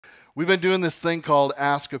We've been doing this thing called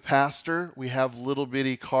Ask a Pastor. We have little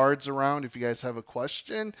bitty cards around. If you guys have a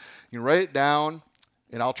question, you can write it down,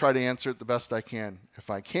 and I'll try to answer it the best I can. If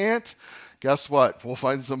I can't, guess what? We'll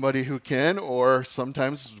find somebody who can, or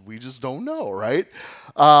sometimes we just don't know, right?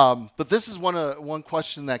 But this is one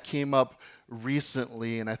question that came up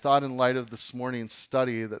recently, and I thought in light of this morning's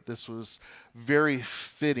study that this was very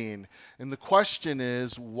fitting. And the question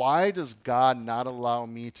is, why does God not allow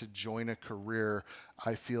me to join a career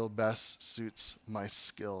I feel best suits my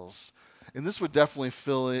skills? And this would definitely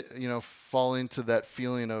fall into that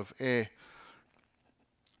feeling of, hey,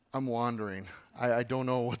 I'm wandering. I don't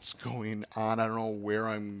know what's going on. I don't know where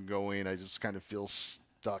I'm going. I just kind of feel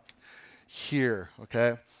stuck here,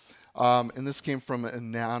 okay? And this came from an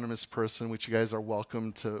anonymous person, which you guys are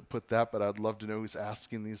welcome to put that, but I'd love to know who's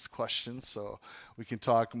asking these questions so we can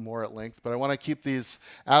talk more at length. But I want to keep these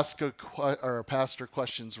pastor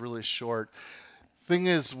questions really short. Thing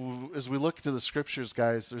is, as we look to the scriptures,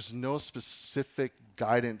 guys, there's no specific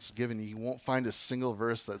guidance given. You won't find a single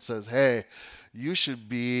verse that says, hey, you should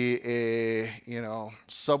be a,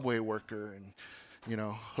 Subway worker and,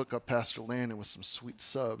 hook up Pastor Landon with some sweet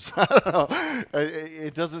subs. I don't know.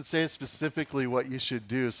 It doesn't say specifically what you should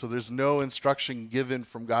do. So there's no instruction given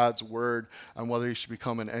from God's word on whether you should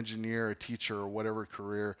become an engineer, a teacher, or whatever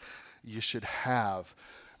career you should have.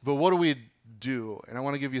 But what do we do? And I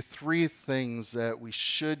want to give you 3 things that we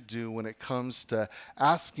should do when it comes to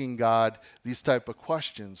asking God these type of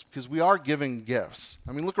questions, because we are given gifts.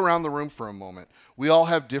 I mean, look around the room for a moment. We all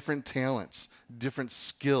have different talents, different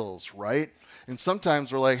skills, right? And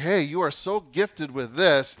sometimes we're like, hey, you are so gifted with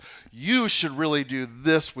this, you should really do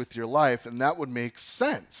this with your life, and that would make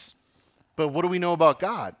sense. But what do we know about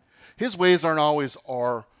God? His ways aren't always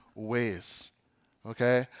our ways,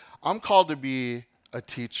 okay? I'm called to be a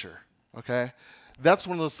teacher, okay? That's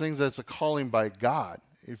one of those things that's a calling by God.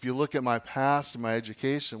 If you look at my past and my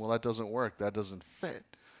education, well, that doesn't work. That doesn't fit,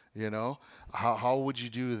 How would you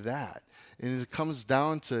do that? And it comes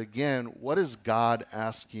down to, again, what is God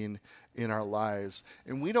asking in our lives?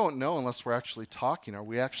 And we don't know unless we're actually talking. Are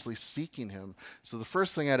we actually seeking him? So the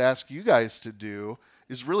first thing I'd ask you guys to do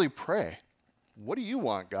is really pray. What do you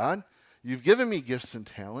want, God? You've given me gifts and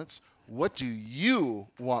talents. What do you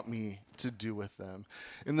want me to do with them?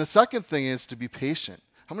 And the second thing is to be patient.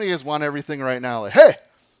 How many of you guys want everything right now? Like, hey,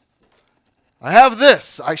 I have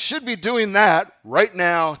this. I should be doing that right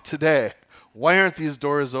now, today. Why aren't these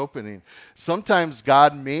doors opening? Sometimes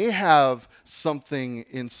God may have something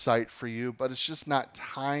in sight for you, but it's just not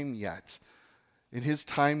time yet. And his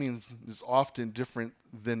timing is often different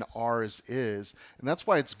than ours is. And that's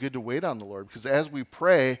why it's good to wait on the Lord, because as we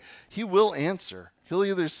pray, he will answer. He'll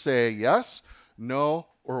either say yes, no,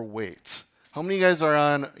 or wait. How many of you guys are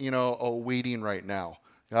on, a waiting right now?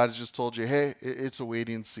 God has just told you, hey, it's a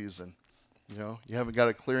waiting season. You haven't got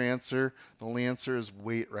a clear answer. The only answer is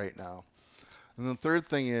wait right now. And the third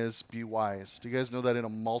thing is be wise. Do you guys know that in a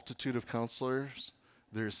multitude of counselors,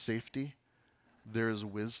 there is safety, there is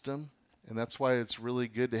wisdom, and that's why it's really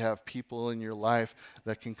good to have people in your life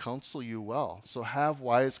that can counsel you well. So have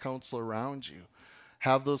wise counsel around you.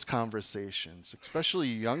 Have those conversations, especially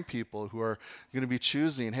young people who are going to be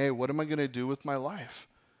choosing, hey, what am I going to do with my life?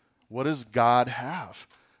 What does God have?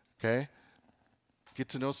 Okay? Get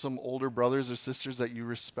to know some older brothers or sisters that you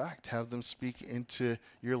respect. Have them speak into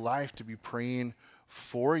your life to be praying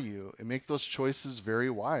for you, and make those choices very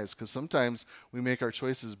wise, because sometimes we make our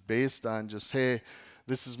choices based on just, hey,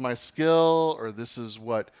 this is my skill, or this is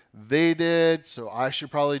what they did, so I should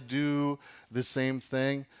probably do the same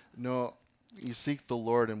thing. No, you seek the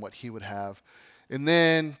Lord and what he would have. And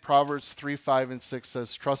then Proverbs 3, 5, and 6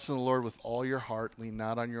 says, trust in the Lord with all your heart, lean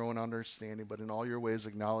not on your own understanding, but in all your ways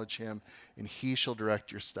acknowledge him, and he shall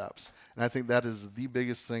direct your steps. And I think that is the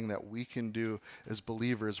biggest thing that we can do as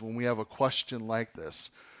believers when we have a question like this.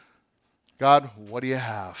 God, what do you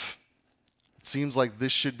have? It seems like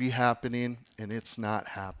this should be happening, and it's not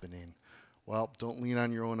happening. Well, don't lean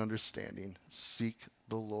on your own understanding. Seek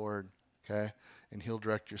the Lord, okay? And he'll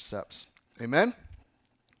direct your steps. Amen?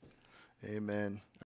 Amen.